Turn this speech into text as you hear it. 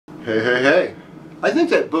Hey, hey, hey. I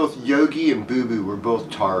think that both Yogi and Boo Boo were both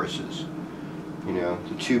Tauruses. You know,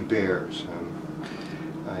 the two bears.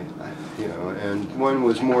 You know, and one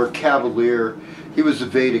was more cavalier. He was the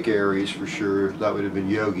Vedic Aries for sure. That would have been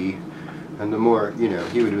Yogi. And the more, you know,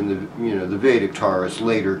 he would have been the, you know, the Vedic Taurus,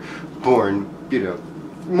 later born, you know,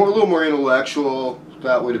 a little more intellectual.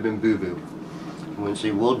 That would have been Boo Boo. You wouldn't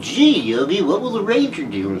say, well, gee, Yogi, what will the Ranger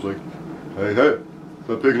do? And it's like, hey, hey,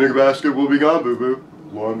 the picnic basket will be gone, Boo Boo,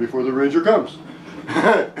 long before the Ranger comes.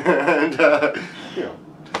 And, you know,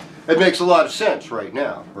 it makes a lot of sense right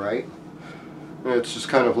now, right? It's just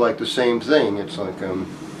kind of like the same thing. It's like, you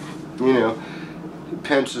know,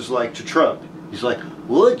 Pence is like to Trump. He's like,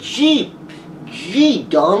 well, gee,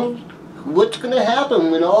 Donald, what's going to happen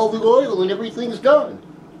when all the oil and everything's gone?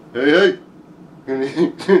 Hey, hey.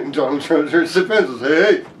 And Donald Trump turns to Pence and says,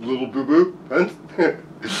 hey, hey, little boo-boo, Pence.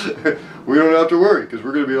 We don't have to worry, because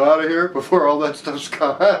we're going to be out of here before all that stuff's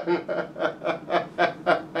gone.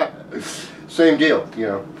 Same deal, you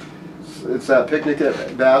know. It's that picnic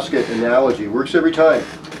basket analogy. Works every time.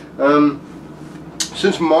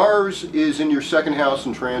 Since Mars is in your second house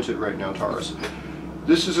in transit right now, Taurus,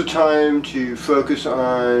 this is a time to focus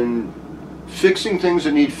on fixing things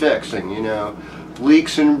that need fixing, you know.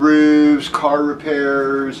 Leaks and roofs, car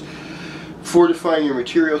repairs, fortifying your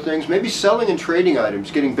material things, maybe selling and trading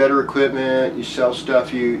items, getting better equipment. You sell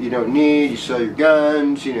stuff you don't need, you sell your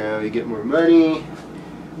guns, you know, you get more money.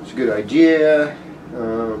 It's a good idea. As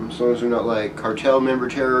long as they're not like cartel member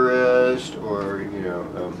terrorists or, you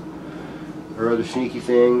know, or other sneaky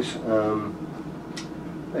things.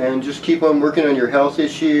 And just keep on working on your health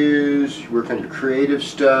issues, work on your creative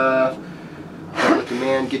stuff. Don't let the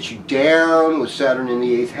man get you down with Saturn in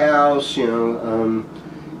the 8th house, you know,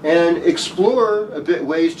 and explore a bit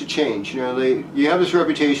ways to change. You know, you have this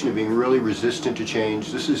reputation of being really resistant to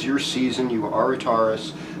change. This is your season. You are a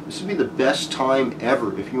Taurus. This would be the best time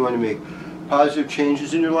ever if you want to make positive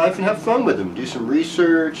changes in your life and have fun with them. Do some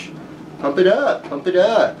research. Pump it up. Pump it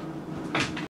up.